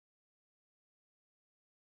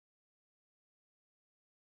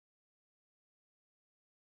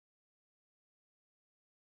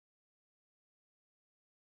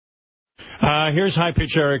Here's High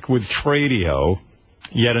Pitch Eric with Tradio.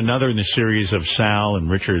 Yet another in the series of Sal and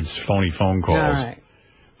Richard's phony phone calls. All right.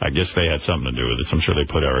 I guess they had something to do with it. I'm sure they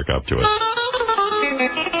put Eric up to it.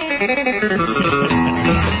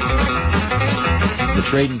 The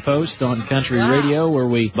Trading Post on Country Radio, where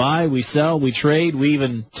we buy, we sell, we trade, we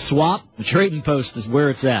even swap. The Trading Post is where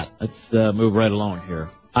it's at. Let's move right along here.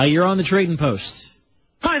 You're on the Trading Post.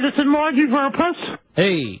 Hi, this is Margie Verpus.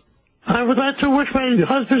 Hey. I would like to wish my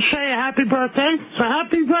husband Shay a happy birthday. So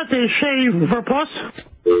happy birthday, Shay Verpus.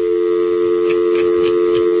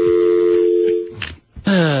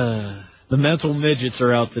 The mental midgets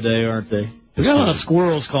are out today, aren't they? We got a lot of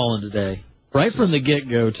squirrels calling today. Right from the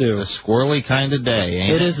get-go, too. A squirrely kind of day,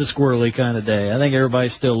 ain't it? It is a squirrely kind of day. I think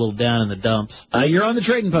everybody's still a little down in the dumps. You're on the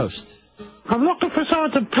Trading Post. I'm looking for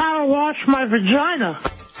someone to power wash my vagina.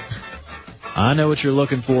 I know what you're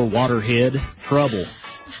looking for, waterhead. Trouble.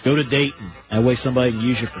 Go to Dayton. That way somebody can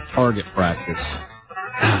use you for target practice.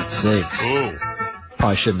 God sakes. Ooh.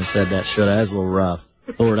 Probably shouldn't have said that, should I? That was a little rough.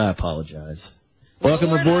 Lord, I apologize.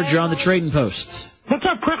 Welcome aboard. You're on the Trading Post. What's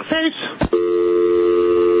up, prickface?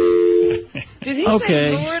 Did he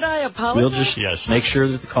say, Lord, I apologize? We'll just make sure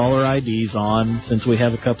that the caller ID's on, since we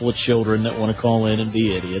have a couple of children that want to call in and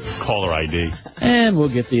be idiots. Caller ID. And we'll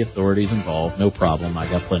get the authorities involved. No problem. I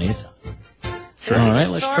got plenty of time. Sure. All right,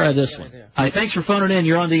 let's try this one. Hi, thanks for phoning in.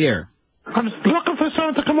 You're on the air. I'm looking for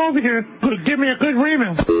someone to come over here. Give me a good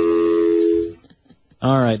review.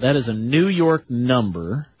 All right, that is a New York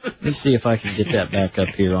number. Let me see if I can get that back up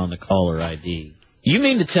here on the caller ID. You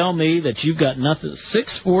mean to tell me that you've got nothing?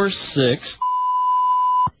 646.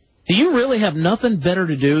 Do you really have nothing better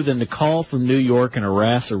to do than to call from New York and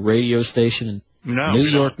harass a radio station in New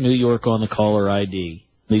York on the caller ID?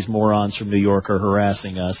 These morons from New York are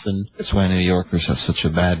harassing us, and that's why New Yorkers have such a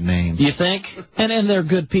bad name. You think? And they're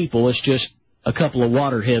good people. It's just a couple of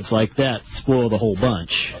waterheads like that spoil the whole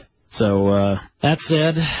bunch. So that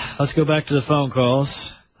said, let's go back to the phone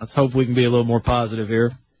calls. Let's hope we can be a little more positive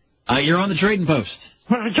here. You're on the Trading Post.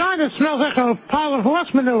 My vagina smells like a pile of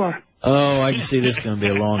horse manure. Oh, I can see this is going to be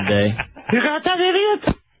a long day. You got that,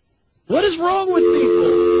 idiot? What is wrong with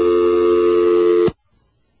people?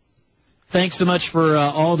 Thanks so much for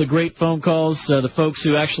all the great phone calls, the folks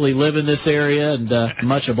who actually live in this area, and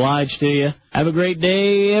much obliged to you. Have a great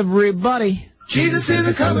day, everybody. Jesus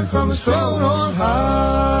isn't coming from his throne on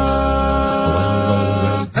high.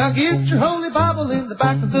 Now get your holy Bible in the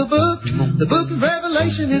back of the book. The book of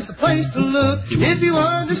Revelation is the place to look. If you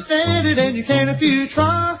understand it, and you can if you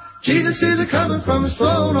try, Jesus isn't coming from his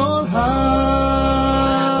throne on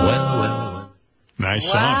high. Well. Nice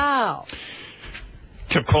song. Wow.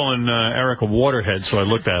 Kept calling Eric a waterhead, so I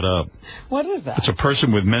looked that up. What is that? It's a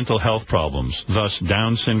person with mental health problems, thus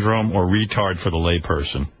Down syndrome or retard for the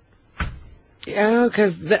layperson. Oh,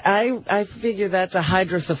 because I figure that's a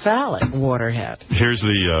hydrocephalic waterhead. Here's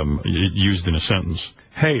the used in a sentence.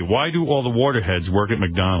 Hey, why do all the waterheads work at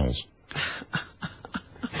McDonald's?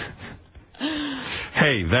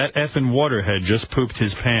 Hey, that effing waterhead just pooped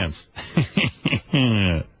his pants.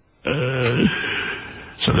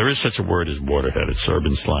 So there is such a word as waterhead. It's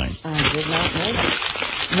urban slang. I did not know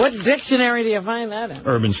that. What dictionary do you find that in?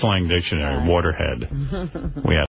 Urban slang dictionary, waterhead. We have